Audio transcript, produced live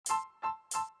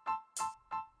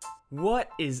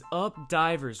What is up,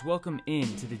 divers? Welcome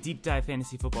in to the Deep Dive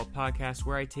Fantasy Football Podcast,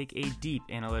 where I take a deep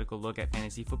analytical look at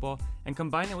fantasy football and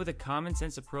combine it with a common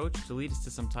sense approach to lead us to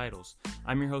some titles.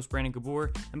 I'm your host, Brandon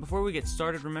Gabor, and before we get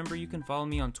started, remember you can follow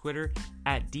me on Twitter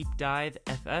at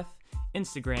DeepDiveFF,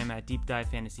 Instagram at Deep Dive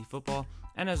Fantasy Football,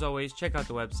 and as always, check out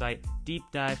the website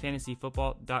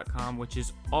deepdivefantasyfootball.com, which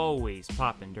is always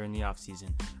popping during the off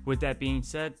season. With that being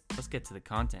said, let's get to the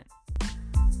content.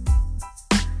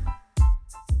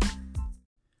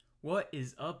 What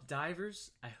is up,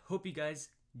 divers? I hope you guys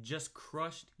just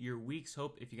crushed your week's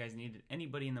hope. If you guys needed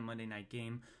anybody in the Monday night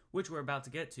game, which we're about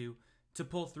to get to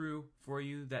pull through for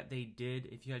you, that they did.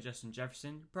 If you had Justin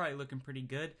Jefferson, probably looking pretty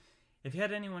good. If you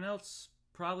had anyone else,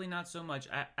 probably not so much.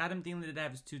 Adam Thielen did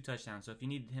have his 2 touchdowns, so if you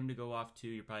needed him to go off too,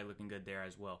 you're probably looking good there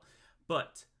as well.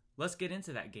 But let's get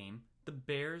into that game. The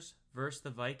Bears versus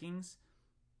the Vikings.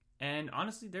 And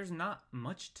honestly, there's not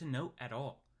much to note at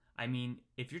all. I mean,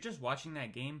 if you're just watching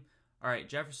that game, all right,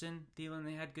 Jefferson, Thielen,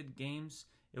 they had good games.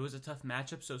 It was a tough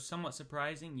matchup, so somewhat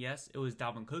surprising. Yes, it was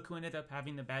Dalvin Cook who ended up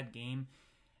having the bad game.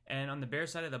 And on the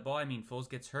Bears side of the ball, I mean, Foles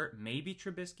gets hurt. Maybe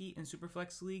Trubisky in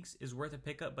Superflex leagues is worth a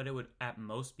pickup, but it would at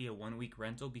most be a 1-week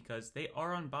rental because they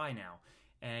are on bye now.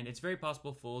 And it's very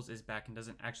possible Foles is back and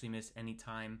doesn't actually miss any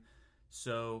time.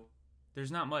 So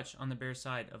there's not much on the Bears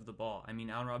side of the ball. I mean,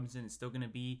 Allen Robinson is still going to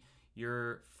be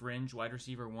your fringe wide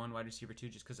receiver 1, wide receiver 2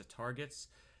 just because of targets.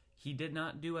 He did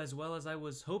not do as well as I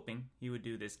was hoping he would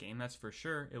do this game, that's for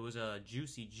sure. It was a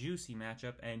juicy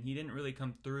matchup, and he didn't really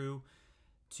come through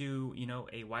to,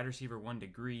 a wide receiver 1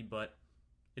 degree, but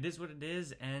it is what it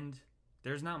is, and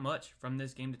there's not much from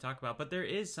this game to talk about. But there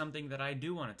is something that I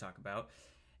do want to talk about,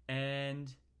 and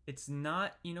it's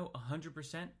not,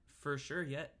 100% for sure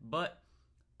yet, but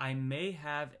I may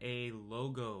have a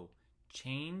logo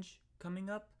change coming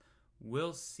up.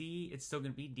 We'll see. It's still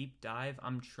going to be deep dive.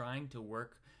 I'm trying to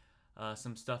work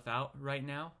some stuff out right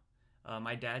now.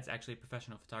 My dad's actually a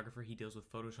professional photographer. He deals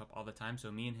with Photoshop all the time, so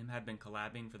me and him have been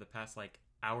collabing for the past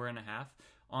hour and a half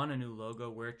on a new logo.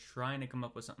 We're trying to come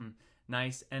up with something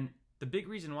nice, and the big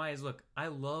reason why is, look, I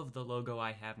love the logo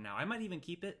I have now. I might even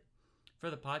keep it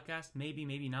for the podcast,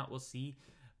 maybe not, we'll see,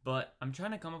 but I'm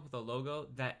trying to come up with a logo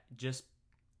that just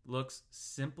looks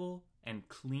simple and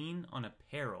clean on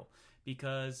apparel,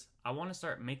 because I want to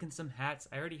start making some hats.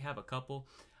 I already have a couple.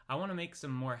 I want to make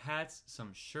some more hats,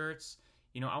 some shirts.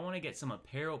 I want to get some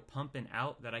apparel pumping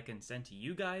out that I can send to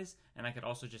you guys, and I could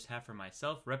also just have for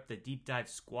myself. Rep the Deep Dive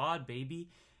Squad, baby.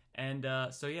 And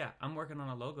so yeah, I'm working on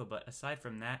a logo. But aside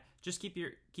from that, just keep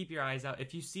your eyes out.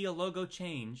 If you see a logo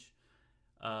change,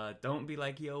 don't be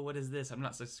like, yo, what is this? I'm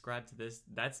not subscribed to this.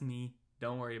 That's me.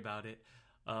 Don't worry about it.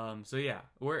 So yeah,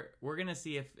 we're gonna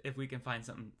see if we can find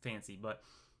something fancy. But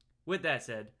with that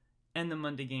said, end the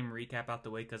Monday game recap out the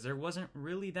way, because there wasn't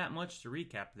really that much to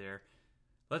recap there.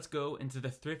 Let's go into the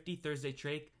Thrifty Thursday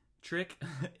trick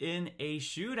in a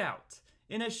shootout.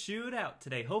 In a shootout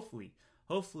today, hopefully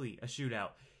a shootout.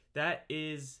 That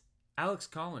is Alex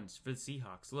Collins for the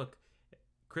Seahawks. Look,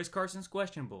 Chris Carson's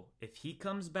questionable. If he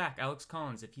comes back, Alex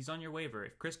Collins, if he's on your waiver,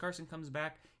 if Chris Carson comes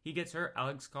back, he gets hurt,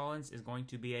 Alex Collins is going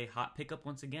to be a hot pickup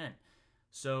once again.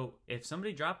 So if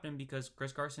somebody dropped him because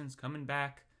Chris Carson's coming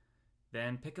back,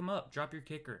 then pick him up, drop your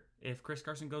kicker. If Chris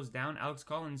Carson goes down, Alex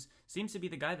Collins seems to be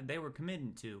the guy that they were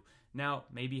committed to. Now,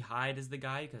 maybe Hyde is the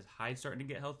guy, because Hyde's starting to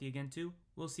get healthy again too.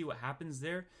 We'll see what happens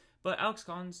there. But Alex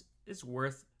Collins is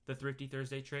worth the Thrifty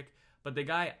Thursday trick. But the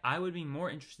guy I would be more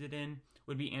interested in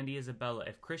would be Andy Isabella.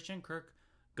 If Christian Kirk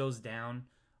goes down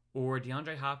or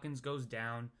DeAndre Hopkins goes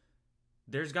down,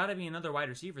 there's got to be another wide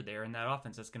receiver there in that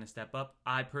offense that's going to step up.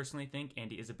 I personally think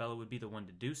Andy Isabella would be the one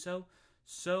to do so.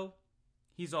 So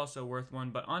he's also worth one.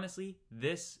 But honestly,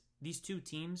 these two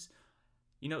teams,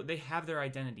 they have their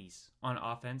identities on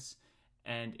offense.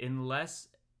 And unless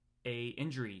a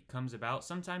injury comes about,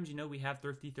 sometimes, we have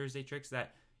Thrifty Thursday tricks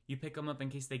that you pick them up in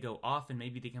case they go off and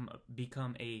maybe they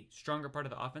become a stronger part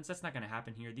of the offense. That's not going to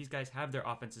happen here. These guys have their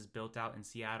offenses built out in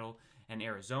Seattle and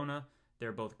Arizona.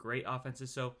 They're both great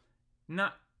offenses. So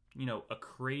not, a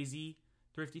crazy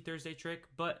Thrifty Thursday trick,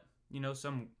 but,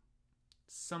 some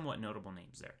somewhat notable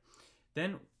names there.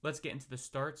 Then let's get into the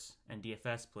starts and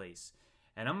DFS plays.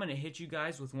 And I'm going to hit you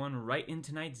guys with one right in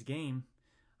tonight's game.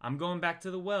 I'm going back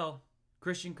to the well.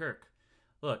 Christian Kirk.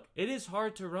 Look, it is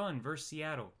hard to run versus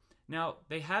Seattle. Now,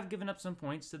 they have given up some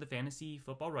points to the fantasy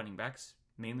football running backs,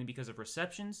 mainly because of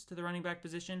receptions to the running back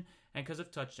position and because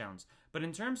of touchdowns. But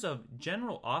in terms of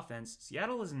general offense,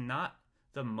 Seattle is not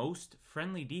the most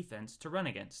friendly defense to run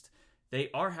against. They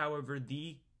are, however,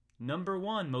 the number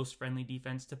 1 most friendly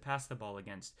defense to pass the ball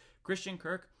against. Christian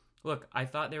Kirk, look, I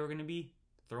thought they were going to be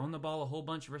throwing the ball a whole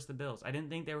bunch versus the Bills. I didn't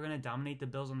think they were going to dominate the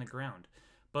Bills on the ground.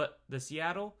 But the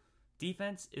Seattle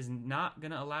defense is not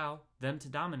going to allow them to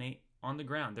dominate on the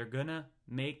ground. They're going to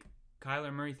make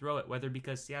Kyler Murray throw it, whether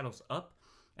because Seattle's up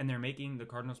and they're making the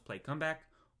Cardinals play comeback,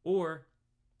 or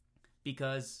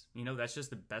because, that's just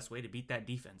the best way to beat that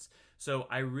defense. So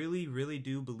I really, really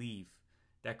do believe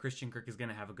that Christian Kirk is going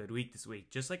to have a good week this week,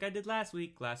 just like I did last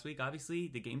week. Last week, obviously,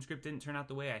 the game script didn't turn out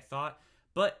the way I thought,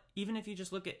 but even if you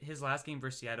just look at his last game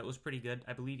versus Seattle, it was pretty good.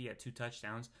 I believe he had 2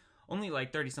 touchdowns, only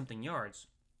like 30-something yards,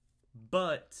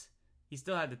 but he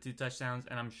still had the 2 touchdowns,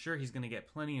 and I'm sure he's going to get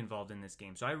plenty involved in this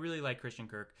game. So I really like Christian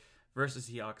Kirk versus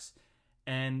Seahawks.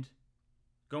 And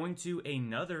going to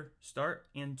another start,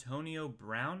 Antonio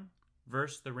Brown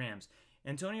versus the Rams.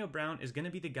 Antonio Brown is going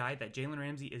to be the guy that Jalen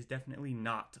Ramsey is definitely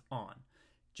not on.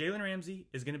 Jalen Ramsey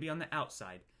is going to be on the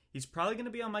outside. He's probably going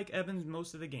to be on Mike Evans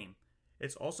most of the game.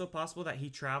 It's also possible that he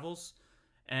travels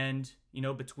and,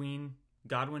 between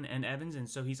Godwin and Evans, and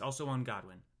so he's also on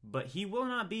Godwin. But he will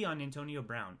not be on Antonio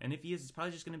Brown. And if he is, it's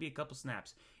probably just going to be a couple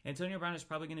snaps. Antonio Brown is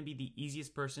probably going to be the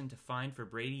easiest person to find for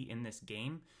Brady in this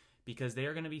game because they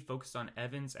are going to be focused on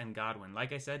Evans and Godwin.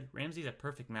 Like I said, Ramsey's a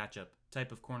perfect matchup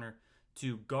type of corner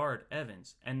to guard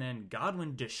Evans. And then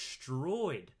Godwin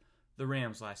destroyed the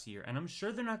Rams last year, and I'm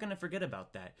sure they're not going to forget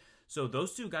about that. So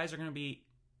those 2 guys are going to be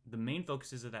the main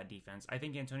focuses of that defense. I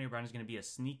think Antonio Brown is going to be a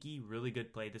sneaky, really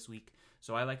good play this week,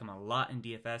 so I like him a lot in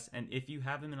DFS, and if you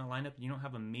have him in a lineup and you don't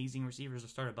have amazing receivers to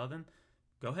start above him,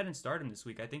 go ahead and start him this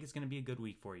week. I think it's going to be a good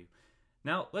week for you.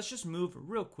 Now, let's just move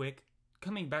real quick,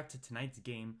 coming back to tonight's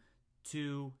game,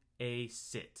 to a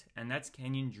sit, and that's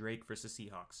Kenyon Drake versus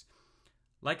Seahawks.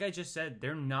 Like I just said,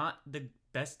 they're not the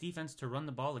best defense to run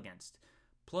the ball against.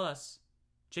 Plus,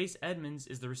 Chase Edmonds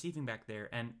is the receiving back there,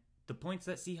 and the points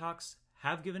that Seahawks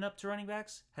have given up to running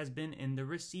backs has been in the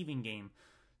receiving game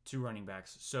to running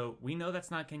backs. So we know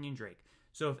that's not Kenyon Drake.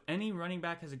 So if any running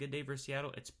back has a good day versus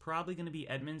Seattle, it's probably going to be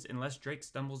Edmonds unless Drake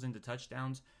stumbles into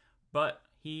touchdowns. But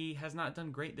he has not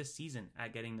done great this season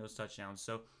at getting those touchdowns.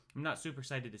 So I'm not super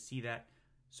excited to see that.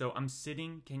 So I'm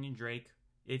sitting Kenyon Drake,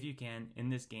 if you can, in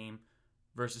this game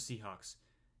versus Seahawks.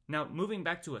 Now, moving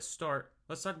back to a start,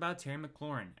 let's talk about Terry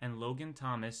McLaurin and Logan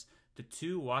Thomas, the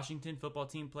 2 Washington football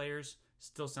team players,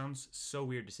 still sounds so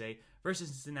weird to say, versus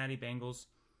Cincinnati Bengals.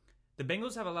 The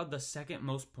Bengals have allowed the 2nd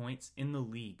most points in the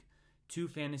league to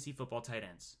fantasy football tight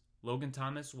ends. Logan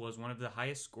Thomas was one of the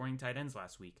highest scoring tight ends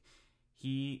last week.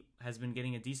 He has been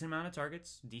getting a decent amount of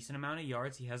targets, decent amount of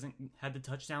yards. He hasn't had the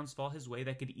touchdowns fall his way.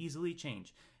 That could easily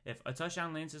change. If a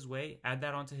touchdown lands his way, add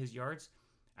that onto his yards.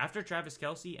 After Travis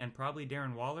Kelce and probably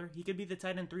Darren Waller, he could be the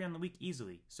tight end 3 on the week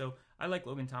easily. So I like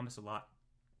Logan Thomas a lot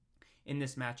in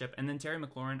this matchup. And then Terry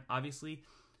McLaurin, obviously,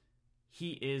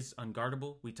 he is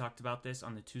unguardable. We talked about this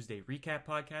on the Tuesday Recap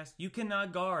podcast. You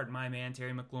cannot guard my man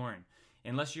Terry McLaurin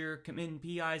unless you're committing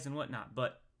PIs and whatnot.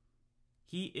 But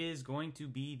he is going to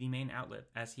be the main outlet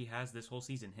as he has this whole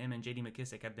season. Him and J.D.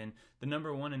 McKissick have been the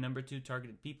number 1 and number 2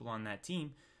 targeted people on that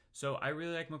team. So I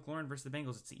really like McLaurin versus the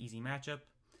Bengals. It's an easy matchup.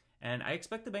 And I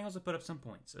expect the Bengals to put up some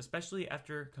points, especially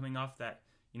after coming off that,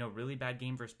 really bad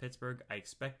game versus Pittsburgh. I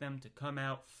expect them to come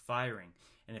out firing.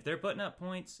 And if they're putting up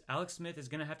points, Alex Smith is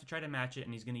going to have to try to match it,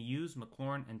 and he's going to use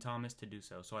McLaurin and Thomas to do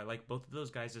so. So I like both of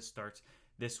those guys as starts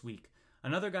this week.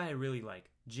 Another guy I really like,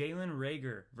 Jalen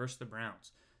Reagor versus the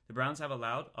Browns. The Browns have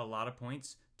allowed a lot of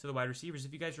points to the wide receivers.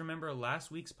 If you guys remember last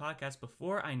week's podcast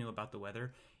before I knew about the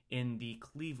weather, in the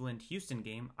Cleveland-Houston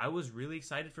game, I was really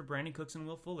excited for Brandon Cooks and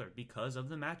Will Fuller because of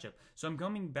the matchup. So I'm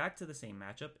coming back to the same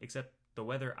matchup, except the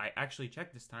weather I actually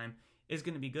checked this time is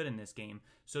going to be good in this game.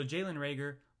 So Jalen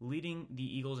Reagor leading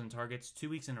the Eagles in targets 2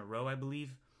 weeks in a row, I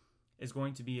believe, is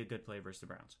going to be a good play versus the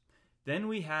Browns. Then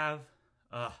we have,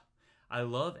 I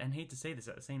love and hate to say this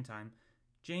at the same time,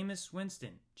 Jameis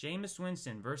Winston. Jameis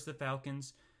Winston versus the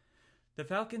Falcons. The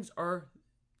Falcons are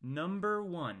number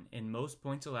 1 in most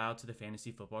points allowed to the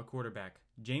fantasy football quarterback.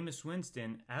 Jameis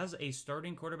Winston, as a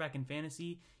starting quarterback in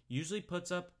fantasy, usually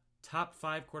puts up top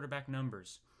 5 quarterback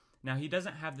numbers. Now, he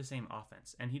doesn't have the same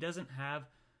offense, and he doesn't have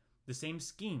the same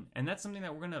scheme, and that's something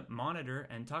that we're going to monitor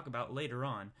and talk about later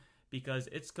on, because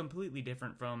it's completely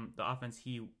different from the offense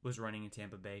he was running in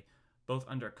Tampa Bay, both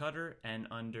under Cutter and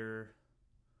under,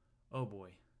 oh boy,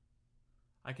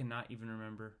 I cannot even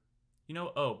remember.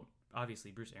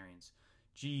 Obviously, Bruce Arians.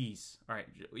 Jeez. All right,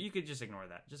 you could just ignore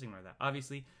that. Just ignore that.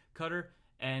 Obviously, Cutter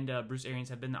and Bruce Arians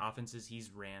have been the offenses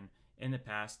he's ran in the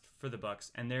past for the Bucs,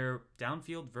 and their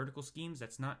downfield vertical schemes,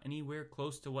 that's not anywhere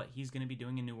close to what he's going to be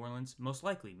doing in New Orleans. Most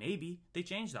likely. Maybe they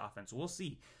change the offense. We'll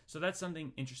see. So that's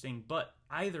something interesting. But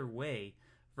either way,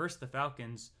 versus the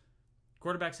Falcons,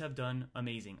 quarterbacks have done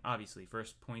amazing, obviously,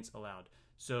 first points allowed.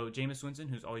 So Jameis Winston,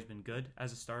 who's always been good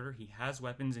as a starter, he has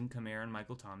weapons in Kamara and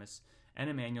Michael Thomas, and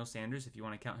Emmanuel Sanders, if you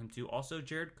want to count him too. Also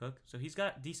Jared Cook. So he's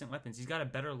got decent weapons. He's got a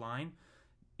better line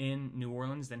in New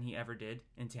Orleans than he ever did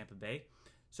in Tampa Bay.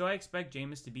 So I expect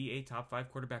Jameis to be a top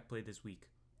 5 quarterback play this week.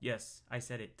 Yes, I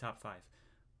said it, top 5.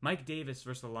 Mike Davis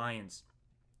versus the Lions.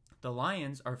 The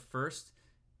Lions are first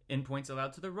in points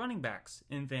allowed to the running backs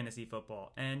in fantasy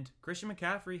football, and Christian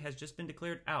McCaffrey has just been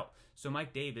declared out. So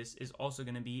Mike Davis is also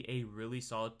going to be a really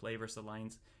solid play versus the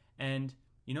Lions. And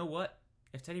you know what?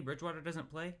 If Teddy Bridgewater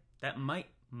doesn't play, that might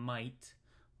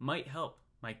help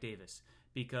Mike Davis,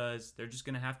 because they're just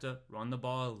going to have to run the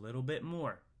ball a little bit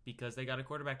more because they got a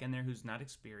quarterback in there who's not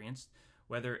experienced.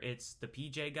 Whether it's the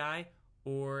PJ guy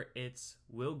or it's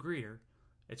Will Grier,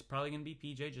 it's probably going to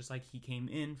be PJ, just like he came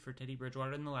in for Teddy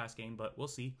Bridgewater in the last game, but we'll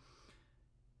see.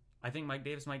 I think Mike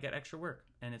Davis might get extra work,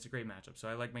 and it's a great matchup, so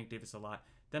I like Mike Davis a lot.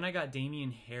 Then I got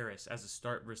Damian Harris as a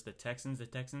start versus the Texans. The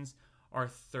Texans are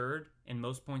third in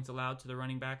most points allowed to the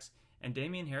running backs, and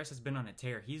Damian Harris has been on a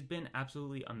tear. He's been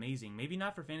absolutely amazing. Maybe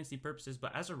not for fantasy purposes,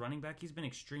 but as a running back, he's been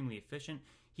extremely efficient.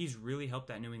 He's really helped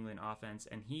that New England offense,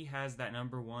 and he has that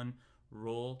number 1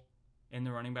 role in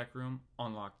the running back room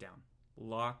on lockdown.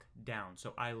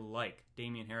 So I like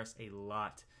Damian Harris a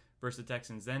lot versus the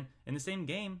Texans. Then in the same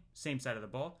game, same side of the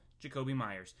ball, Jakobi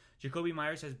Meyers. Jakobi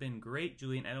Meyers has been great.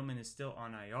 Julian Edelman is still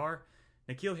on IR.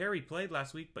 N'Keal Harry played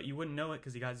last week, but you wouldn't know it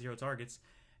because he got 0 targets.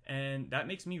 And that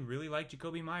makes me really like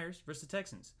Jakobi Meyers versus the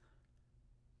Texans.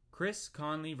 Chris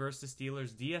Conley versus the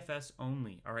Steelers, DFS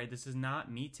only. All right, this is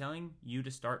not me telling you to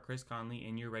start Chris Conley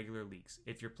in your regular leagues.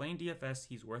 If you're playing DFS,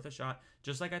 he's worth a shot,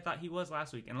 just like I thought he was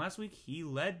last week. And last week, he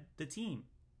led the team,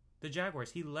 the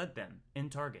Jaguars. He led them in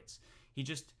targets. He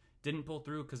just didn't pull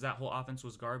through because that whole offense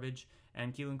was garbage.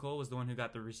 And Keelan Cole was the one who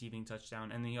got the receiving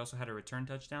touchdown. And then he also had a return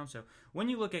touchdown. So when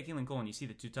you look at Keelan Cole and you see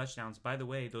the 2 touchdowns, by the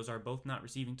way, those are both not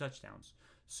receiving touchdowns.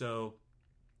 So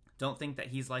don't think that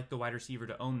he's like the wide receiver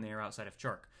to own there outside of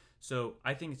Chark. So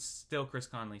I think it's still Chris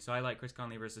Conley. So I like Chris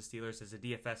Conley versus Steelers as a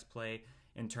DFS play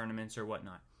in tournaments or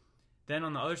whatnot. Then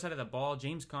on the other side of the ball,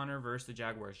 James Conner versus the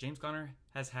Jaguars. James Conner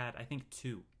has had, I think,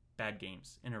 2 bad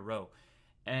games in a row.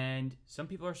 And some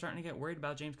people are starting to get worried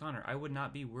about James Conner. I would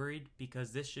not be worried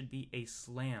because this should be a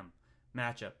slam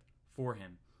matchup for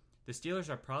him. The Steelers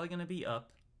are probably going to be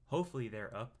up. Hopefully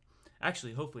they're up.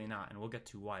 Actually, hopefully not, and we'll get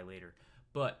to why later.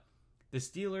 But the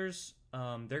Steelers,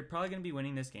 they're probably going to be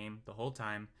winning this game the whole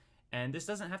time. And this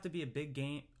doesn't have to be a Big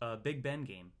Ben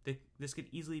game. This could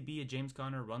easily be a James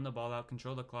Conner run the ball out,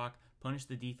 control the clock, punish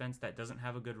the defense that doesn't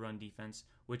have a good run defense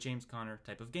with James Conner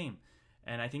type of game.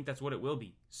 And I think that's what it will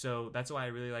be. So that's why I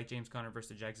really like James Conner versus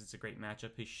the Jags. It's a great matchup.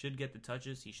 He should get the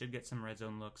touches. He should get some red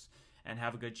zone looks and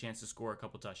have a good chance to score a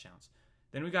couple touchdowns.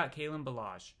 Then we got Kalen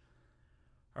Ballage.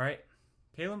 All right.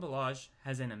 Kalen Ballage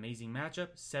has an amazing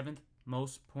matchup. 7th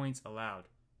most points allowed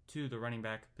to the running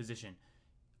back position.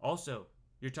 Also,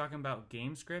 you're talking about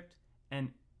game script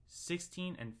and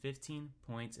 16 and 15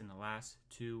 points in the last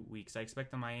 2 weeks. I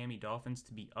expect the Miami Dolphins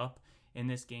to be up in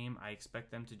this game. I expect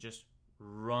them to just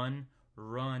run,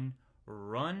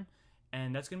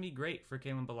 and that's going to be great for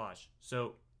Kalen Ballage.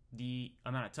 So the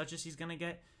amount of touches he's going to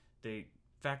get, the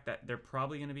fact that they're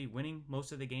probably going to be winning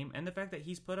most of the game, and the fact that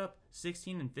he's put up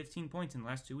 16 and 15 points in the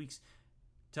last 2 weeks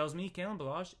tells me Kalen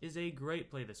Ballage is a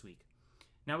great play this week.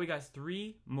 Now we got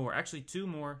 2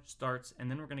 more starts,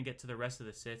 and then we're going to get to the rest of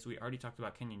the sits. We already talked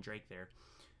about Kenyon Drake there.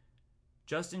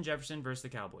 Justin Jefferson versus the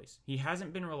Cowboys. He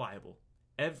hasn't been reliable.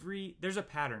 There's a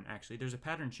pattern, actually. There's a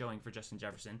pattern showing for Justin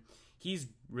Jefferson. He's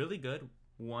really good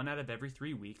 1 out of every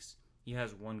 3 weeks. He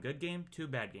has 1 good game, 2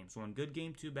 bad games. 1 good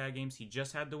game, 2 bad games. He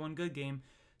just had the 1 good game.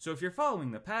 So if you're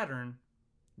following the pattern,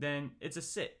 then it's a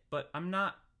sit. But I'm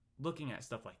not looking at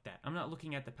stuff like that. I'm not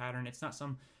looking at the pattern. It's not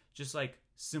some just like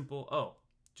simple,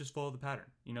 just follow the pattern.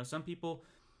 Some people,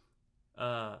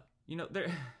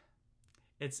 they're...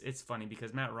 It's funny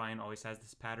because Matt Ryan always has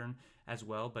this pattern as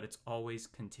well, but it's always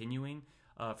continuing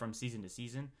from season to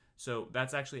season. So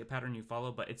that's actually a pattern you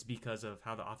follow, but it's because of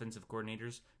how the offensive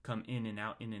coordinators come in and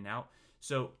out.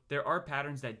 So there are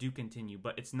patterns that do continue,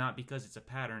 but it's not because it's a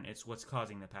pattern, it's what's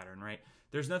causing the pattern, right?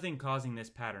 There's nothing causing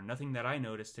this pattern, nothing that I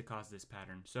noticed to cause this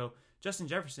pattern. So Justin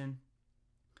Jefferson,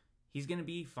 he's going to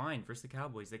be fine versus the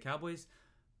Cowboys. The Cowboys,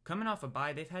 coming off a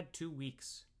bye, they've had 2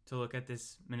 weeks to look at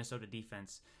this Minnesota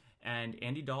defense. And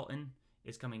Andy Dalton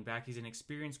is coming back. He's an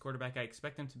experienced quarterback. I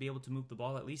expect him to be able to move the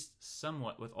ball at least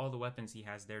somewhat with all the weapons he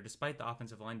has there, despite the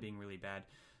offensive line being really bad.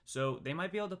 So they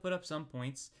might be able to put up some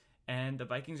points, and the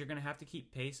Vikings are going to have to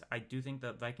keep pace. I do think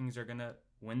the Vikings are going to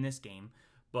win this game,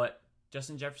 but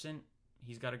Justin Jefferson,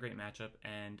 he's got a great matchup,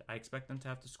 and I expect them to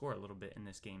have to score a little bit in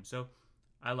this game. So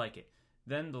I like it.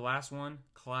 Then the last one,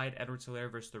 Clyde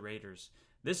Edwards-Helaire versus the Raiders.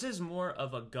 This is more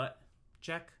of a gut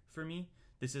check for me.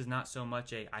 This is not so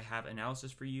much a I have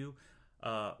analysis for you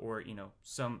or,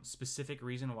 some specific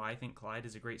reason why I think Clyde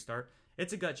is a great start.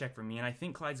 It's a gut check for me, and I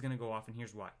think Clyde's going to go off, and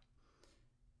here's why.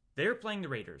 They're playing the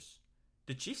Raiders.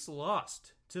 The Chiefs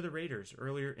lost to the Raiders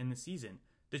earlier in the season.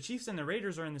 The Chiefs and the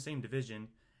Raiders are in the same division,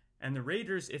 and the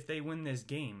Raiders, if they win this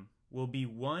game, will be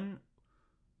one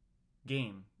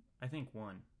game. I think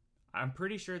one. I'm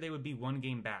pretty sure they would be one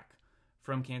game back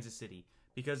from Kansas City,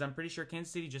 because I'm pretty sure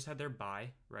Kansas City just had their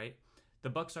bye, right? The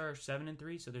Bucs are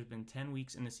 7-3, so there's been 10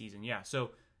 weeks in the season. Yeah,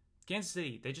 so Kansas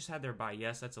City, they just had their bye.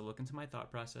 Yes, that's a look into my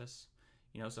thought process.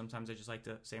 Sometimes I just like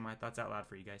to say my thoughts out loud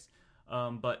for you guys.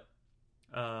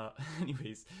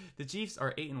 Anyways, the Chiefs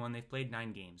are 8-1. They've played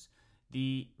 9 games.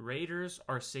 The Raiders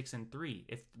are 6-3.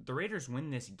 If the Raiders win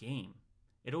this game,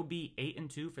 it'll be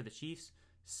 8-2 for the Chiefs,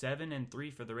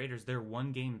 7-3 for the Raiders. They're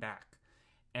one game back,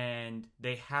 and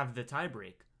they have the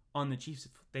tiebreak on the Chiefs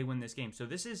if they win this game. So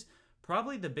this is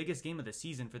probably the biggest game of the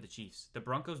season for the Chiefs. The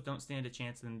Broncos don't stand a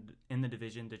chance in the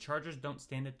division. The Chargers don't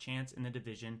stand a chance in the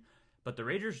division, but the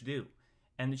Raiders do.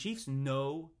 And the Chiefs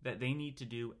know that they need to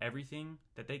do everything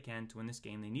that they can to win this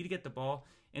game. They need to get the ball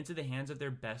into the hands of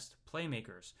their best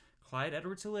playmakers. Clyde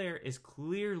Edwards-Helaire is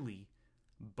clearly,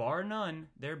 bar none,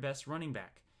 their best running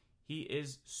back. He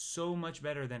is so much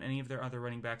better than any of their other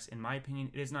running backs. In my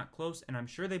opinion, it is not close, and I'm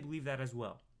sure they believe that as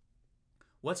well.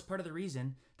 What's part of the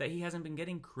reason that he hasn't been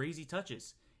getting crazy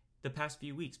touches the past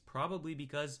few weeks? Probably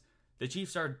because the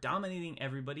Chiefs are dominating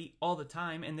everybody all the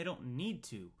time, and they don't need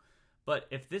to. But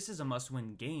if this is a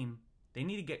must-win game, they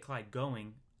need to get Clyde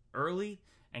going early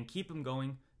and keep him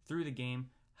going through the game.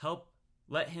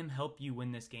 Let him help you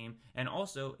win this game. And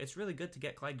also, it's really good to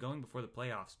get Clyde going before the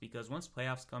playoffs, because once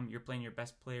playoffs come, you're playing your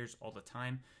best players all the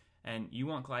time, and you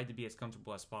want Clyde to be as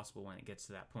comfortable as possible when it gets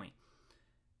to that point.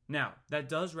 Now, that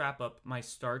does wrap up my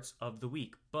starts of the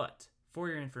week, but for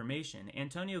your information,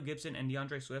 Antonio Gibson and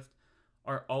DeAndre Swift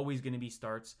are always going to be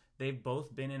starts. They've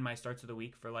both been in my starts of the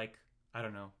week for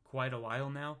quite a while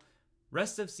now.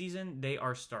 Rest of season, they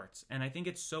are starts. And I think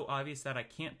it's so obvious that I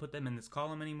can't put them in this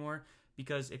column anymore,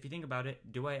 because if you think about it,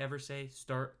 do I ever say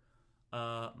start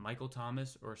Michael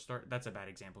Thomas or start? That's a bad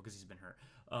example because he's been hurt.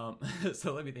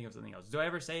 So let me think of something else. Do I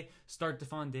ever say start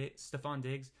Stephon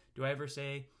Diggs? Do I ever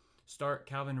say start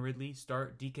Calvin Ridley,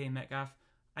 start DK Metcalf?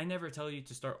 I never tell you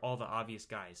to start all the obvious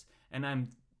guys. And I'm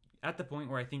at the point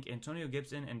where I think Antonio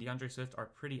Gibson and DeAndre Swift are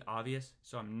pretty obvious,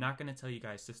 so I'm not going to tell you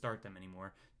guys to start them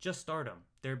anymore. Just start them.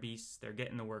 They're beasts. They're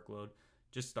getting the workload.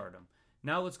 Just start them.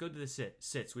 Now let's go to the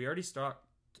sits. We already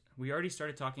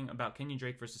started talking about Kenyon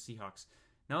Drake versus Seahawks.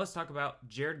 Now let's talk about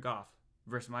Jared Goff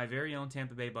versus my very own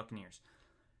Tampa Bay Buccaneers.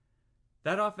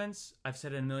 That offense, I've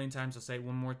said it a million times, I'll say it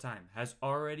one more time, has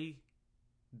already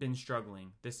been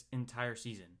struggling this entire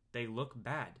season. They look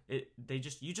bad.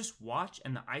 You just watch,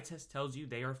 and the eye test tells you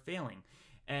they are failing.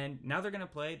 And now they're going to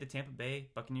play the Tampa Bay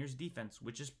Buccaneers defense,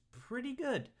 which is pretty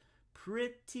good.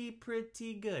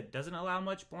 Pretty good. Doesn't allow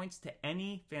much points to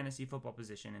any fantasy football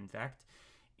position, in fact.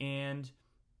 And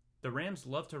the Rams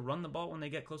love to run the ball when they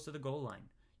get close to the goal line.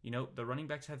 The running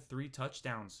backs had 3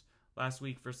 touchdowns last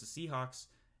week versus the Seahawks.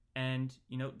 And,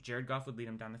 Jared Goff would lead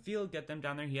them down the field, get them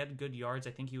down there. He had good yards.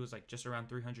 I think he was just around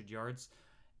 300 yards.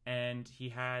 And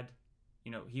he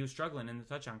was struggling in the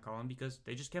touchdown column because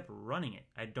they just kept running it.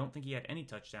 I don't think he had any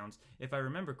touchdowns, if I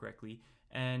remember correctly.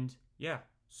 And, yeah,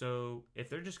 so if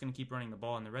they're just going to keep running the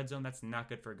ball in the red zone, that's not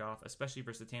good for Goff, especially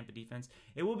versus the Tampa defense.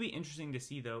 It will be interesting to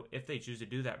see, though, if they choose to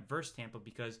do that versus Tampa,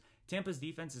 because Tampa's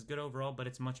defense is good overall, but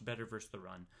it's much better versus the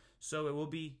run. So it will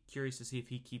be curious to see if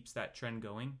he keeps that trend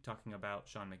going, talking about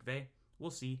Sean McVay.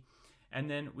 We'll see. And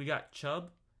then we got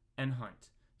Chubb and Hunt,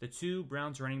 the 2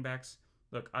 Browns running backs.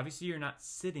 Look, obviously you're not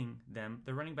sitting them.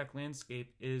 The running back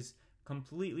landscape is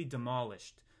completely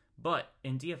demolished. But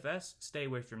in DFS, stay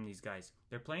away from these guys.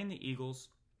 They're playing the Eagles.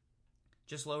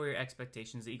 Just lower your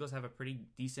expectations. The Eagles have a pretty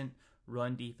decent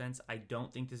run defense. I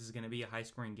don't think this is going to be a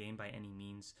high-scoring game by any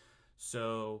means.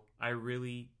 So I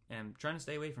really am trying to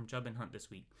stay away from Chubb and Hunt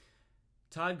this week.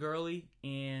 Todd Gurley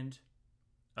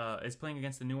is playing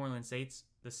against the New Orleans Saints.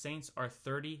 The Saints are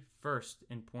 31st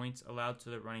in points allowed to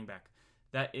the running back.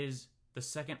 That is the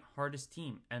second hardest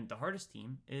team, and the hardest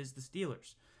team is the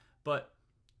Steelers. But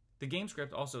the game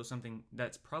script also is something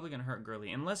that's probably going to hurt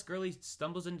Gurley. Unless Gurley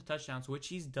stumbles into touchdowns, which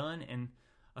he's done in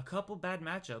a couple bad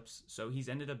matchups, so he's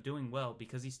ended up doing well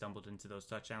because he stumbled into those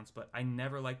touchdowns. But I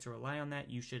never like to rely on that.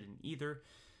 You shouldn't either.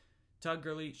 Todd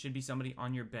Gurley should be somebody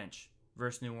on your bench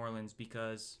versus New Orleans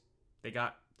because they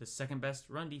got the second best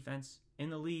run defense in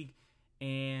the league.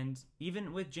 And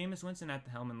even with Jameis Winston at the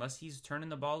helm, unless he's turning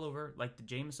the ball over like the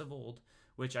Jameis of old,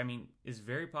 which I mean is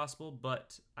very possible.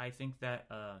 But I think that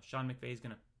Sean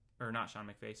Payton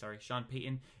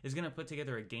is gonna put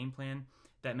together a game plan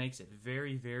that makes it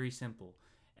very, very simple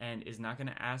and is not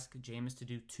gonna ask Jameis to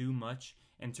do too much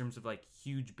in terms of like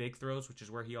huge big throws, which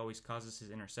is where he always causes his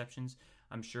interceptions.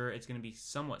 I'm sure it's going to be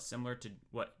somewhat similar to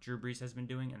what Drew Brees has been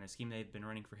doing and the scheme they've been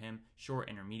running for him, short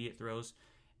intermediate throws.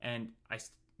 And I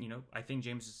think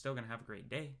Jameis is still going to have a great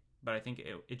day, but I think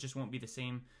it just won't be the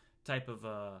same type of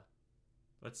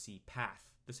path,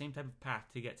 the same type of path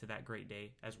to get to that great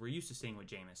day as we're used to seeing with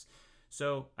Jameis.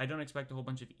 So I don't expect a whole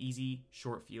bunch of easy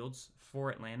short fields for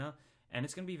Atlanta. And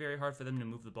it's going to be very hard for them to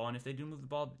move the ball. And if they do move the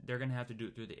ball, they're going to have to do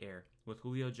it through the air with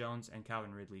Julio Jones and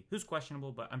Calvin Ridley, who's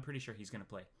questionable, but I'm pretty sure he's going to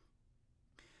play.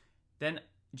 Then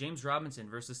James Robinson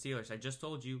versus Steelers. I just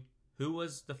told you who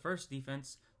was the first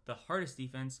defense, the hardest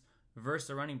defense, versus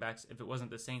the running backs. If it wasn't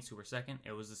the Saints who were second,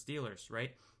 it was the Steelers,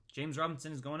 right? James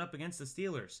Robinson is going up against the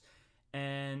Steelers.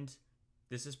 And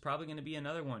this is probably going to be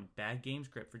another one. Bad game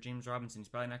script for James Robinson. He's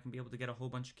probably not going to be able to get a whole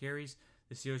bunch of carries.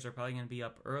 The Steelers are probably going to be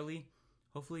up early.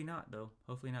 Hopefully not, though.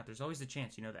 Hopefully not. There's always a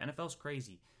chance. The NFL's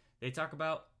crazy. They talk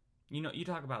about, you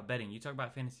talk about betting. You talk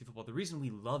about fantasy football. The reason we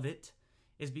love it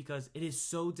is because it is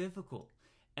so difficult.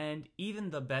 And even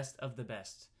the best of the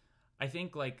best. I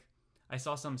think, I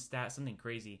saw some stat, something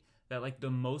crazy, that, the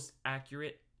most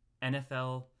accurate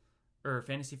NFL or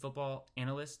fantasy football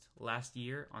analyst last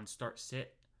year on start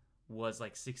sit was,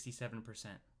 67%.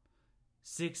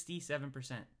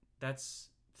 67%. That's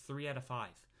 3 out of 5.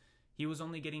 He was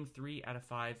only getting 3 out of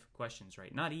 5 questions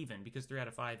right. Not even, because 3 out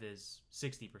of 5 is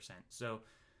 60%. So,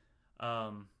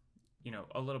 a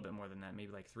little bit more than that.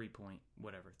 Maybe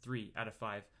 3 out of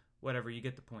 5. Whatever, you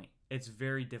get the point. It's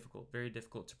very difficult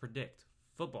to predict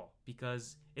football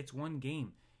because it's one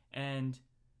game. And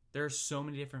there are so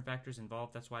many different factors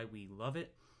involved. That's why we love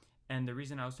it. And the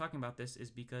reason I was talking about this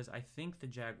is because I think the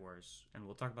Jaguars, and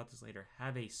we'll talk about this later,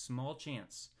 have a small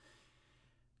chance,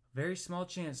 very small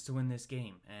chance to win this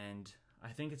game. And I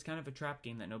think it's kind of a trap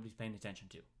game that nobody's paying attention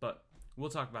to. But we'll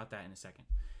talk about that in a second.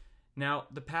 Now,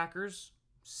 the Packers,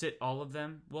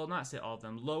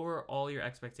 lower all your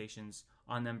expectations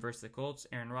on them versus the Colts.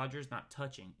 Aaron Rodgers not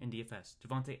touching in DFS.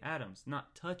 Devontae Adams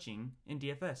not touching in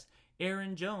DFS.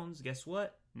 Aaron Jones, guess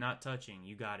what? Not touching.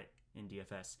 You got it in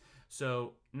DFS.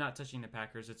 So, not touching the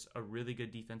Packers. It's a really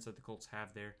good defense that the Colts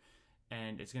have there.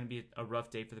 And it's going to be a rough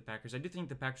day for the Packers. I do think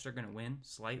the Packers are going to win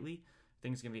slightly. I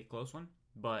think it's going to be a close one.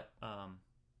 But,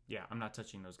 I'm not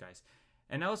touching those guys.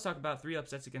 And now let's talk about 3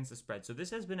 upsets against the spread. So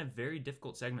this has been a very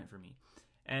difficult segment for me.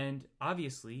 And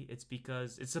obviously, it's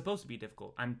because it's supposed to be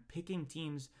difficult. I'm picking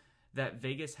teams that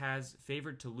Vegas has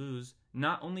favored to lose,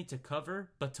 not only to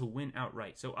cover, but to win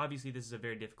outright. So obviously, this is a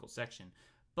very difficult section.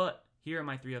 But here are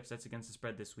my 3 upsets against the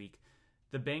spread this week.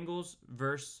 The Bengals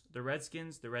versus the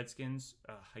Redskins.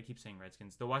 I keep saying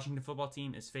Redskins. The Washington football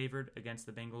team is favored against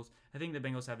the Bengals. I think the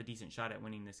Bengals have a decent shot at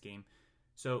winning this game.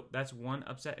 So that's one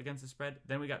upset against the spread.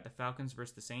 Then we got the Falcons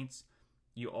versus the Saints.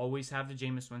 You always have the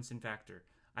Jameis Winston factor.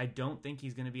 I don't think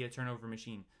he's going to be a turnover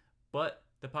machine, but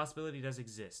the possibility does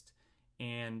exist.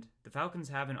 And the Falcons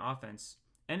have an offense,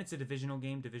 and it's a divisional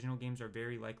game. Divisional games are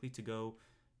very likely to go,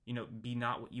 be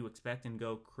not what you expect and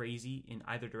go crazy in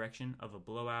either direction of a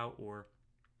blowout or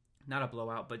not a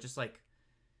blowout, but just let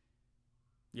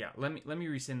me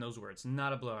rescind those words.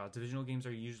 Not a blowout. Divisional games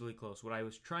are usually close. What I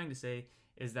was trying to say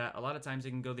is that a lot of times they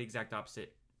can go the exact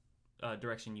opposite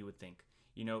direction you would think.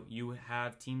 You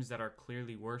have teams that are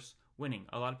clearly worse winning.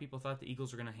 A lot of people thought the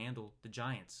Eagles were going to handle the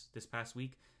Giants this past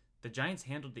week. The Giants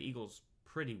handled the Eagles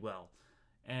pretty well.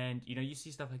 And, you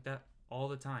see stuff like that all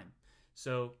the time.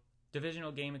 So,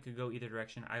 divisional game, it could go either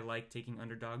direction. I like taking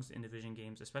underdogs in division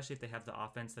games, especially if they have the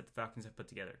offense that the Falcons have put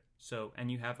together. So,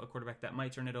 and you have a quarterback that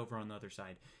might turn it over on the other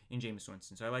side in Jameis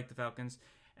Winston. So, I like the Falcons.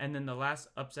 And then the last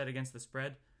upset against the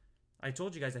spread, I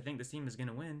told you guys I think this team is going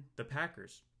to win. The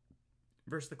Packers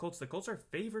versus the Colts. The Colts are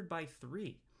favored by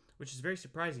 3, which is very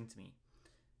surprising to me.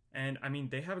 And,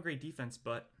 they have a great defense,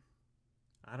 but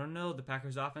I don't know. The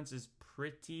Packers' offense is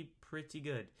pretty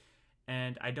good.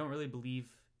 And I don't really believe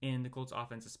in the Colts'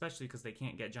 offense, especially because they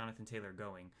can't get Jonathan Taylor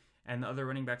going. And the other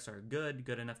running backs are good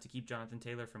enough to keep Jonathan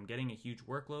Taylor from getting a huge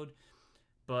workload,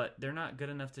 but they're not good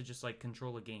enough to just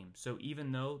control a game. So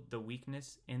even though the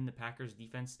weakness in the Packers'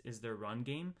 defense is their run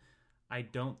game, I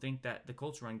don't think that the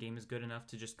Colts' run game is good enough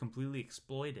to just completely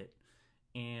exploit it.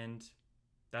 And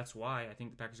that's why I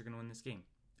think the Packers are going to win this game.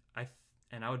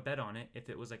 I would bet on it if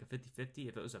it was a 50-50.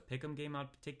 If it was a pick'em game, I'd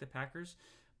take the Packers.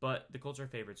 But the Colts are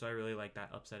favored, so I really like that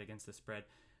upset against the spread.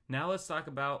 Now let's talk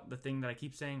about the thing that I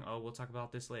keep saying, we'll talk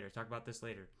about this later.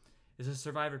 It's a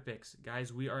survivor picks.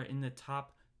 Guys, we are in the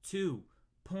top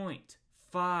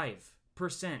 2.5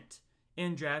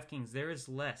 in DraftKings. There is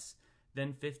less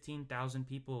than 15,000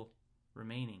 people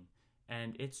remaining.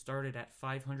 And it started at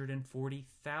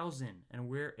 540,000. And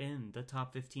we're in the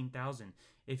top 15,000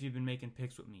 if you've been making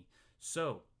picks with me.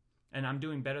 So, and I'm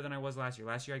doing better than I was last year.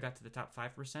 Last year I got to the top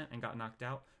 5% and got knocked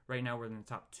out. Right now we're in the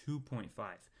top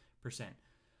 2.5%.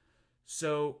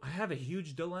 So I have a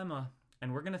huge dilemma,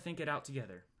 and we're going to think it out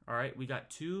together. All right, we got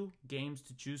 2 games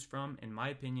to choose from, in my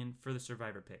opinion, for the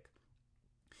survivor pick.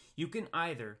 We can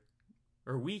either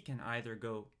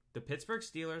go the Pittsburgh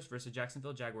Steelers versus the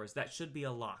Jacksonville Jaguars. That should be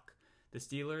a lock. The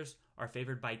Steelers are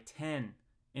favored by 10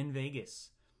 in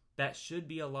Vegas. That should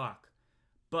be a lock.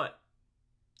 But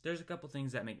there's a couple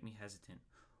things that make me hesitant.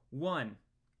 One,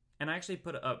 and I actually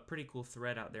put a pretty cool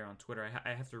thread out there on Twitter.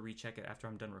 I have to recheck it after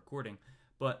I'm done recording.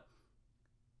 But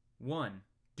one,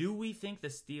 do we think the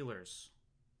Steelers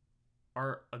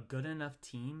are a good enough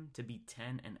team to be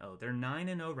 10-0? They're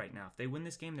 9-0 right now. If they win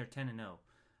this game, they're 10-0.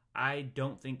 I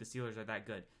don't think the Steelers are that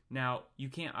good. Now, you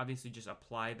can't obviously just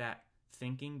apply that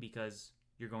thinking because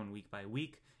you're going week by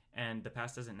week, and the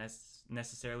past doesn't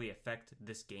necessarily affect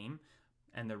this game,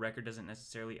 and the record doesn't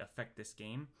necessarily affect this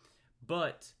game.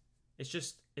 But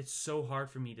it's so hard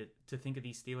for me to think of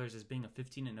these Steelers as being a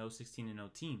 15-0,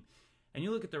 16-0 team. And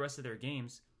you look at the rest of their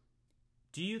games,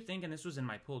 do you think, and this was in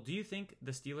my poll, do you think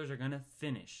the Steelers are going to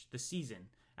finish the season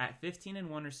at 15-1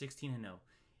 or 16-0?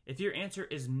 If your answer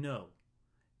is no,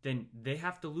 then they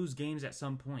have to lose games at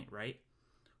some point, right?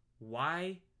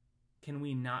 Why can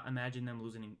we not imagine them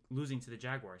losing to the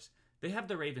Jaguars? They have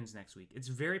the Ravens next week. It's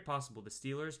very possible the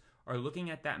Steelers are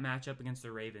looking at that matchup against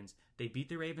the Ravens. They beat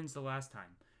the Ravens the last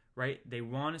time, right? They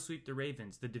want to sweep the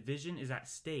Ravens. The division is at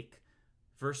stake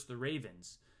versus the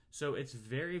Ravens. So it's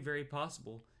very, very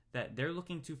possible that they're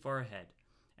looking too far ahead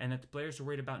and that the players are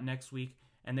worried about next week,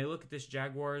 and they look at this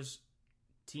Jaguars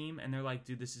team and they're like,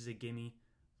 dude, this is a gimme.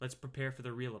 Let's prepare for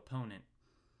the real opponent.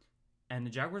 And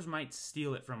the Jaguars might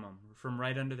steal it from them, from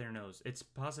right under their nose. It's a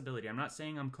possibility. I'm not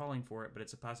saying I'm calling for it, but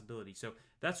it's a possibility. So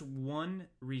that's one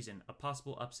reason, a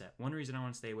possible upset. One reason I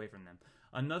want to stay away from them.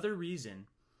 Another reason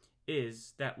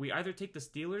is that we either take the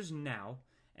Steelers now,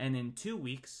 and in 2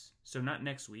 weeks, so not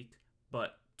next week,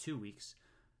 but 2 weeks,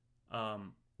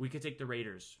 we could take the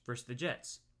Raiders versus the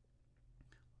Jets.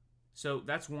 So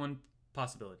that's one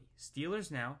possibility.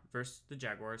 Steelers now versus the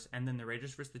Jaguars, and then the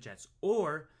Raiders versus the Jets.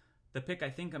 Or the pick I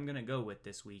think I'm going to go with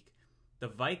this week, the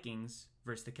Vikings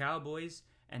versus the Cowboys,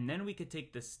 and then we could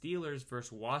take the Steelers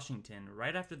versus Washington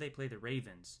right after they play the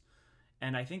Ravens.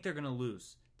 And I think they're going to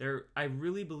lose. I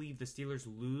really believe the Steelers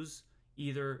lose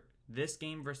either this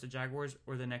game versus the Jaguars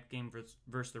or the next game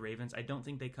versus the Ravens. I don't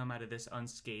think they come out of this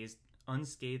unscathed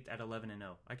at 11-0.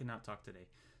 I cannot talk today.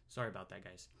 Sorry about that,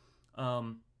 guys.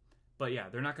 But yeah,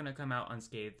 they're not going to come out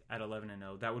unscathed at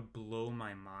 11-0. That would blow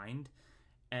my mind.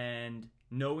 And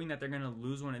knowing that they're going to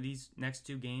lose one of these next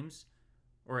 2 games,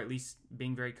 or at least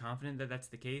being very confident that that's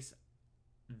the case,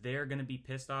 they're going to be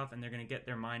pissed off and they're going to get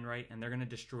their mind right and they're going to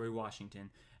destroy Washington.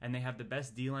 And they have the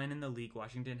best D-line in the league.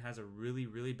 Washington has a really,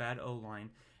 really bad O-line,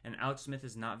 and Alex Smith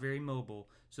is not very mobile.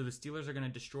 So the Steelers are going to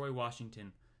destroy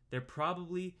Washington. They're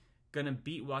probably going to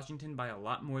beat Washington by a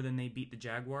lot more than they beat the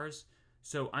Jaguars.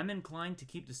 So I'm inclined to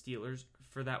keep the Steelers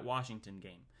for that Washington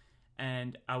game.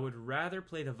 And I would rather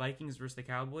play the Vikings versus the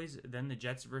Cowboys than the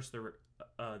Jets versus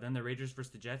than the Raiders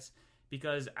versus the Jets,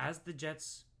 because as the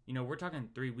Jets, we're talking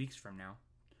 3 weeks from now,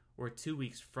 or 2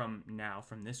 weeks from now,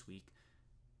 from this week,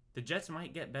 the Jets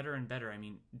might get better and better. I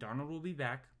mean, Darnold will be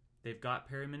back. They've got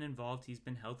Perryman involved. He's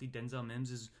been healthy. Denzel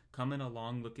Mims is coming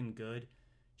along, looking good.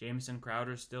 Jamison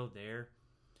Crowder's still there.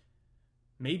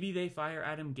 Maybe they fire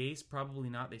Adam Gase. Probably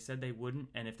not. They said they wouldn't,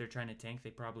 and if they're trying to tank, they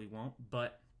probably won't.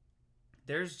 But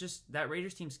there's just, that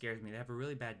Raiders team scares me. They have a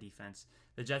really bad defense.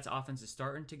 The Jets offense is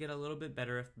starting to get a little bit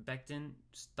better. If Becton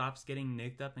stops getting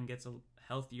nicked up and gets a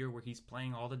healthier where he's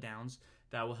playing all the downs,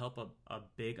 that will help a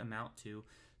big amount too.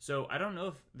 So I don't know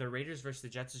if the Raiders versus the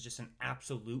Jets is just an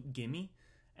absolute gimme.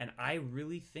 And I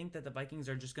really think that the Vikings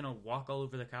are just going to walk all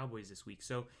over the Cowboys this week.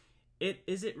 So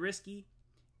is it risky?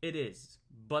 It is.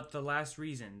 But the last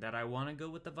reason that I want to go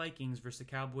with the Vikings versus the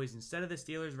Cowboys instead of the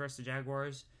Steelers versus the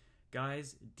Jaguars,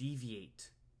 guys, deviate.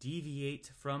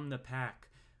 Deviate from the pack.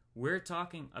 We're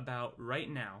talking about right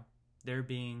now there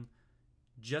being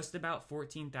just about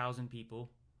 14,000 people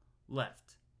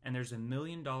left. And there's $1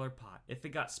 million pot. If it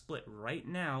got split right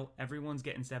now, everyone's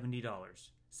getting $70.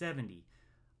 $70.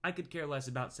 I could care less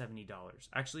about $70.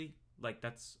 Actually,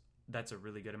 that's a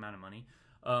really good amount of money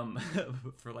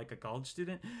for like a college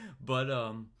student.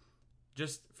 But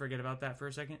just forget about that for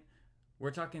a second.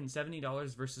 We're talking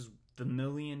 $70 versus the $1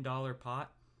 million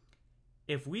pot.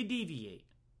 If we deviate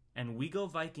and we go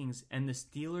Vikings and the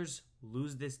Steelers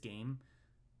lose this game,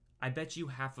 I bet you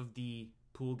half of the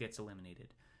pool gets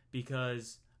eliminated.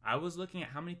 Because I was looking at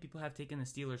how many people have taken the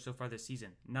Steelers so far this season.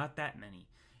 Not that many.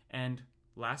 And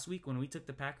last week when we took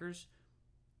the Packers,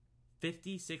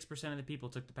 56% of the people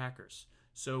took the Packers.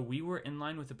 So we were in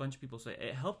line with a bunch of people. So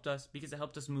it helped us because it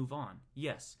helped us move on.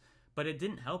 Yes. But it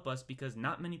didn't help us because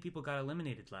not many people got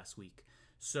eliminated last week.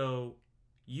 So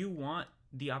you want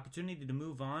the opportunity to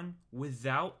move on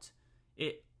without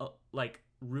it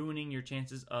ruining your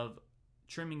chances of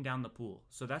trimming down the pool.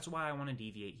 So that's why I want to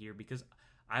deviate here, because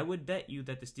I would bet you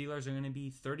that the Steelers are going to be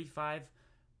 35+%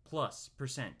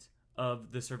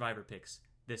 of the survivor picks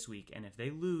this week. And if they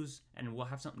lose, and we'll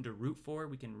have something to root for,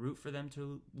 we can root for them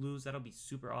to lose, that'll be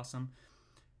super awesome,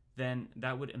 then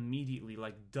that would immediately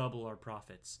double our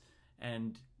profits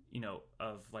and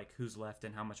of who's left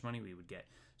and how much money we would get.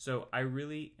 So I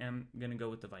really am going to go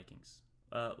with the Vikings.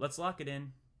 Let's lock it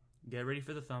in. Get ready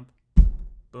for the thump.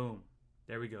 Boom.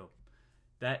 There we go.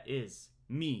 That is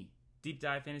me, Deep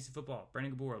Dive Fantasy Football,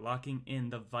 Brandon Gabor, locking in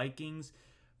the Vikings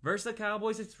versus the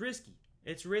Cowboys. It's risky.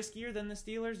 It's riskier than the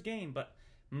Steelers game, but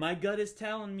my gut is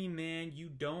telling me, man, you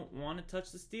don't want to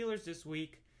touch the Steelers this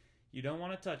week. You don't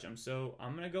want to touch them. So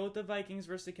I'm going to go with the Vikings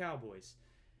versus the Cowboys.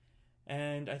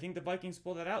 And I think the Vikings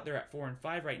pull that out. They're at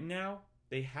 4-5 right now.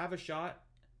 They have a shot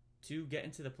to get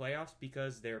into the playoffs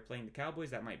because they're playing the Cowboys.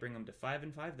 That might bring them to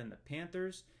 5-5. Then the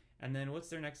Panthers. And then what's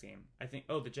their next game? I think,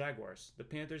 the Jaguars. The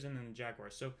Panthers and then the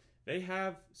Jaguars. So they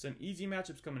have some easy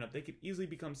matchups coming up. They could easily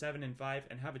become 7-5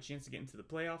 and have a chance to get into the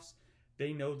playoffs.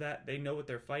 They know that. They know what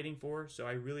they're fighting for. So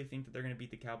I really think that they're going to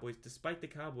beat the Cowboys, despite the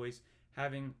Cowboys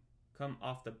having come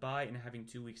off the bye and having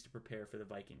 2 weeks to prepare for the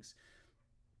Vikings.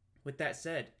 With that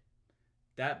said,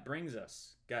 that brings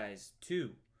us, guys,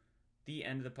 to the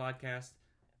end of the podcast.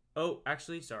 Oh,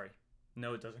 actually, sorry.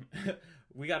 No, it doesn't.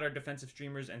 We got our defensive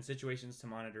streamers and situations to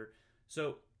monitor.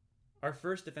 So, our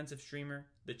first defensive streamer,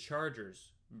 the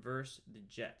Chargers versus the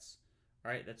Jets.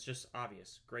 All right, that's just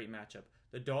obvious. Great matchup.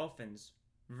 The Dolphins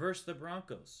versus the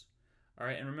Broncos. All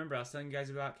right, and remember, I was telling you guys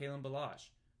about Kalen Ballage.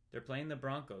 They're playing the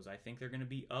Broncos. I think they're going to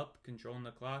be up, controlling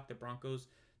the clock. The Broncos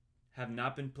have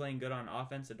not been playing good on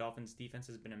offense. The Dolphins' defense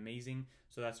has been amazing.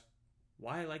 So that's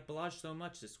why I like Ballage so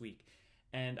much this week.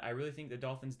 And I really think the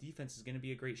Dolphins' defense is going to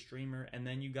be a great streamer. And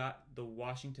then you got the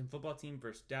Washington football team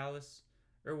versus Dallas.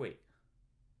 Or wait,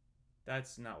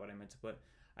 that's not what I meant to put.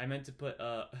 I meant to put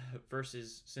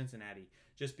versus Cincinnati.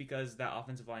 Just because that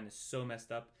offensive line is so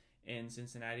messed up in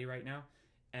Cincinnati right now.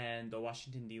 And the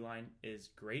Washington D-line is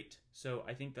great. So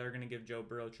I think they're going to give Joe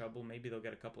Burrow trouble. Maybe they'll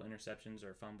get a couple interceptions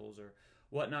or fumbles or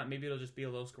whatnot. Maybe it'll just be a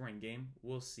low-scoring game.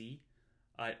 We'll see.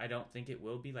 I don't think it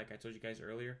will be, like I told you guys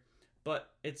earlier. But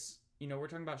it's... we're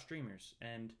talking about streamers,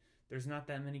 and there's not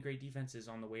that many great defenses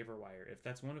on the waiver wire. If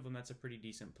that's one of them, that's a pretty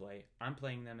decent play. I'm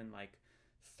playing them in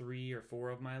 3 or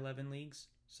 4 of my 11 leagues,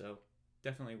 so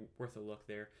definitely worth a look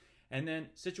there. And then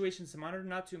situations to monitor,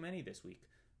 not too many this week.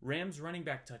 Rams running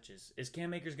back touches. Is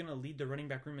Cam Akers going to lead the running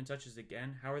back room in touches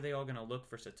again? How are they all going to look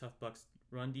versus a tough Bucs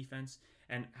run defense?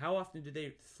 And how often do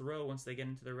they throw once they get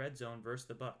into the red zone versus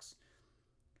the Bucs?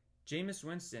 Jameis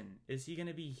Winston, is he going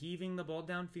to be heaving the ball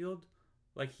downfield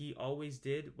like he always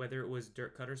did, whether it was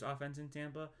Dirk Cutter's offense in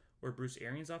Tampa or Bruce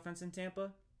Arians' offense in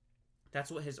Tampa?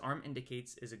 That's what his arm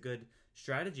indicates is a good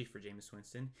strategy for Jameis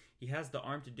Winston. He has the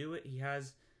arm to do it.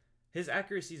 His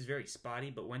accuracy is very spotty,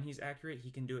 but when he's accurate,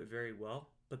 he can do it very well,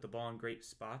 put the ball in great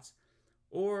spots.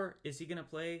 Or is he going to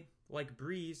play like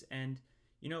Breeze? And,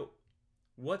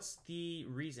 what's the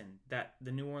reason that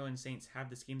the New Orleans Saints have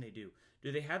the scheme they do?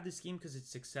 Do they have the scheme because it's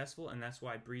successful and that's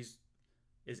why Breeze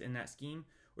is in that scheme?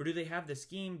 Or do they have the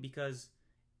scheme because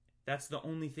that's the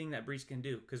only thing that Breeze can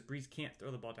do? Because Breeze can't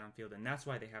throw the ball downfield, and that's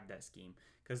why they have that scheme.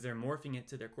 Because they're morphing it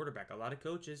to their quarterback. A lot of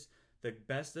coaches, the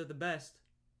best of the best,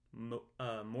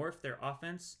 morph their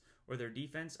offense or their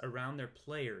defense around their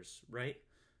players, right?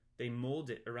 They mold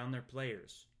it around their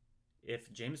players.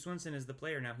 If Jameis Winston is the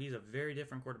player now, he's a very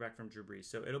different quarterback from Drew Brees.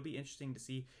 So it'll be interesting to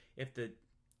see if the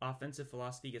offensive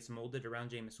philosophy gets molded around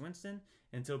Jameis Winston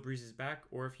until Breeze is back,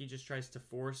 or if he just tries to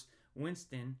force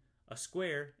Winston a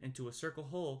square into a circle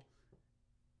hole,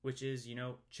 which is,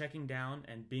 checking down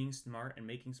and being smart and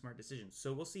making smart decisions.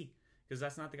 So we'll see, because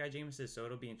that's not the guy Jameis is, so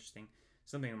it'll be interesting.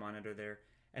 Something to monitor there.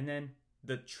 And then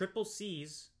the triple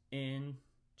C's in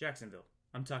Jacksonville.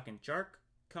 I'm talking Chark,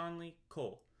 Conley,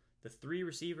 Cole. The 3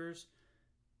 receivers.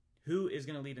 Who is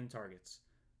going to lead in targets?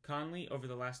 Conley, over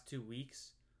the last 2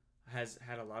 weeks, has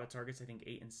had a lot of targets. I think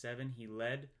 8 and 7. He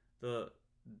led the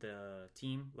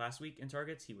team last week in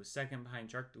targets. He was second behind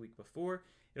Chark the week before.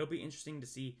 It'll be interesting to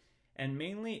see And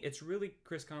mainly, it's really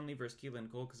Chris Conley versus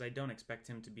Keelan Cole because I don't expect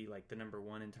him to be like the number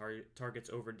one in targets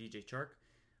over DJ Chark.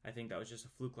 I think that was just a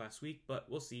fluke last week, but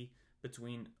we'll see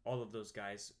between all of those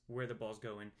guys where the ball's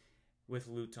going with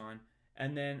Luton.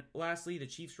 And then lastly, the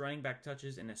Chiefs running back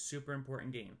touches in a super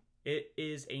important game. It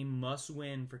is a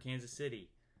must-win for Kansas City.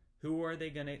 Who are they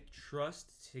going to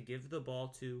trust to give the ball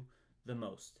to the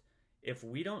most? If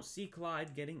we don't see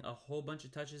Clyde getting a whole bunch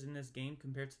of touches in this game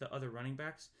compared to the other running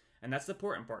backs, and that's the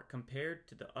important part, compared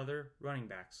to the other running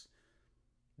backs,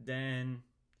 then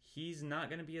he's not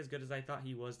going to be as good as I thought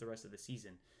he was the rest of the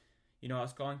season. You know, I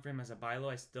was calling for him as a buy low.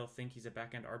 I still think he's a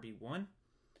back-end RB1,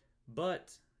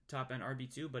 but top-end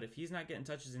RB2. But if he's not getting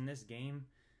touches in this game,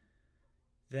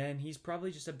 then he's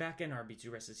probably just a back-end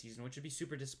RB2 rest of the season, which would be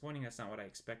super disappointing. That's not what I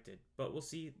expected. But we'll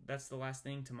see. That's the last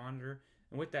thing to monitor.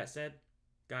 And with that said,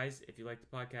 guys, if you like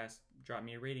the podcast, drop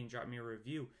me a rating, drop me a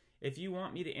review. If you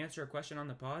want me to answer a question on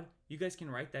the pod, you guys can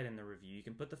write that in the review. You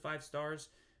can put the 5 stars.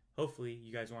 Hopefully,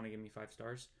 you guys want to give me 5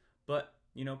 stars. But,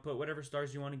 you know, put whatever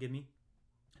stars you want to give me.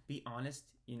 Be honest.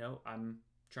 You know, I'm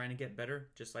trying to get better,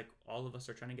 just like all of us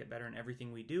are trying to get better in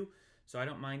everything we do. So I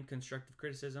don't mind constructive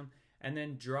criticism. And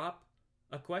then drop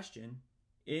a question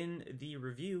in the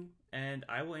review, and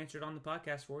I will answer it on the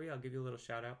podcast for you. I'll give you a little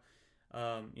shout out.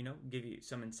 You know, give you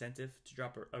some incentive to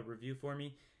drop a review for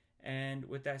me. And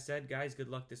with that said, guys, good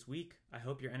luck this week. I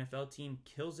hope your NFL team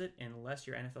kills it, unless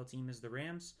your NFL team is the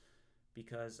Rams,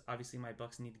 because obviously my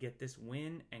Bucks need to get this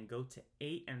win and go to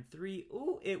 8-3.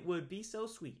 Ooh, it would be so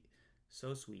sweet.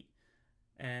 So sweet.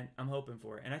 And I'm hoping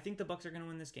for it. And I think the Bucks are going to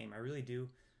win this game. I really do.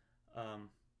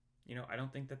 You know, I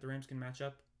don't think that the Rams can match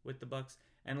up with the Bucks.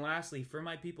 And lastly, for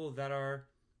my people that are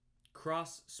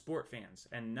cross sport fans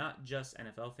and not just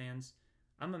NFL fans,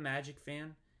 I'm a Magic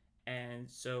fan. And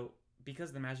so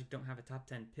because the Magic don't have a top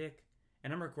 10 pick,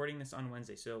 and I'm recording this on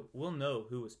Wednesday, so we'll know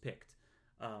who was picked.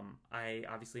 I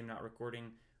obviously am not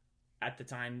recording at the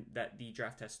time that the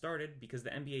draft has started because the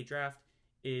NBA draft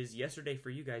is yesterday for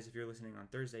you guys if you're listening on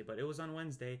Thursday, but it was on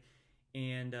Wednesday.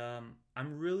 And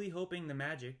I'm really hoping the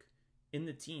Magic in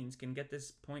the teens can get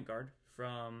this point guard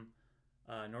from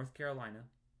North Carolina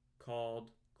called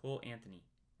Cole Anthony,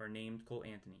 or named Cole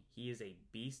Anthony. He is a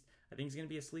beast. I think he's going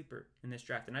to be a sleeper in this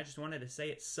draft, and I just wanted to say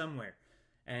it somewhere.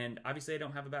 And obviously I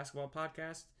don't have a basketball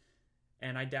podcast,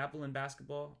 and I dabble in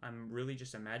basketball. I'm really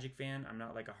just a Magic fan. I'm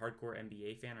not like a hardcore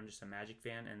NBA fan. I'm just a Magic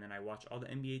fan, and then I watch all the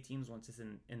NBA teams once it's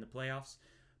in the playoffs.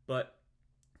 But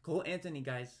Cole Anthony,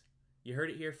 guys, you heard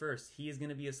it here first. He is going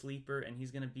to be a sleeper, and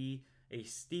he's going to be a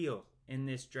steal in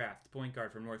this draft. Point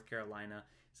guard from North Carolina.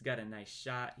 He's got a nice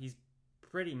shot. He's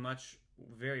pretty much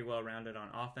very well-rounded on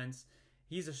offense.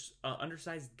 He's a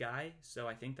undersized guy, so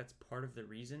I think that's part of the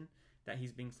reason that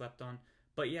he's being slept on.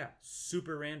 But yeah,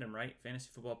 super random, right? Fantasy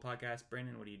Football Podcast.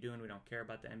 Brandon, what are you doing? We don't care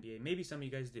about the NBA. Maybe some of you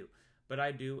guys do, but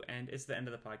I do, and it's the end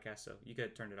of the podcast, so you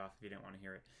could turn it off if you didn't want to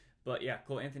hear it. But yeah,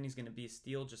 Cole Anthony's going to be a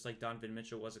steal, just like Donovan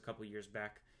Mitchell was a couple years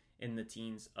back in the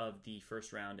teens of the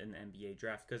first round in the NBA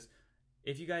draft. Because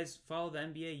if you guys follow the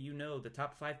NBA, you know the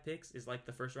top 5 picks is like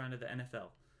the first round of the NFL.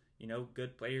 You know,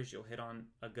 good players, you'll hit on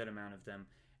a good amount of them.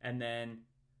 And then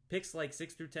picks like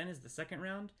 6 through 10 is the second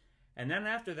round. And then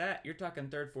after that, you're talking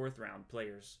 3rd, 4th round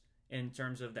players in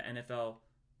terms of the NFL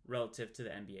relative to the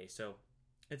NBA. So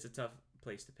it's a tough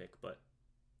place to pick, but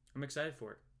I'm excited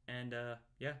for it. And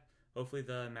yeah, hopefully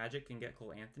the Magic can get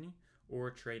Cole Anthony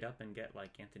or trade up and get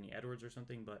like Anthony Edwards or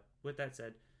something. But with that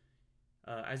said,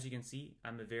 as you can see,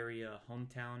 I'm a very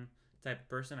hometown type of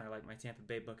person. I like my Tampa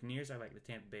Bay Buccaneers. I like the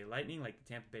Tampa Bay Lightning, like the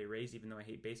Tampa Bay Rays, even though I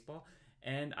hate baseball.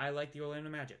 And I like the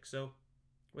Orlando Magic. So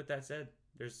with that said,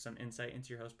 there's some insight into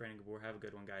your host, Brandon Gabor. Have a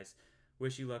good one, guys.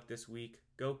 Wish you luck this week.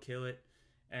 Go kill it.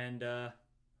 And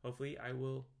hopefully I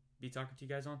will be talking to you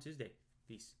guys on Tuesday.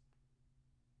 Peace.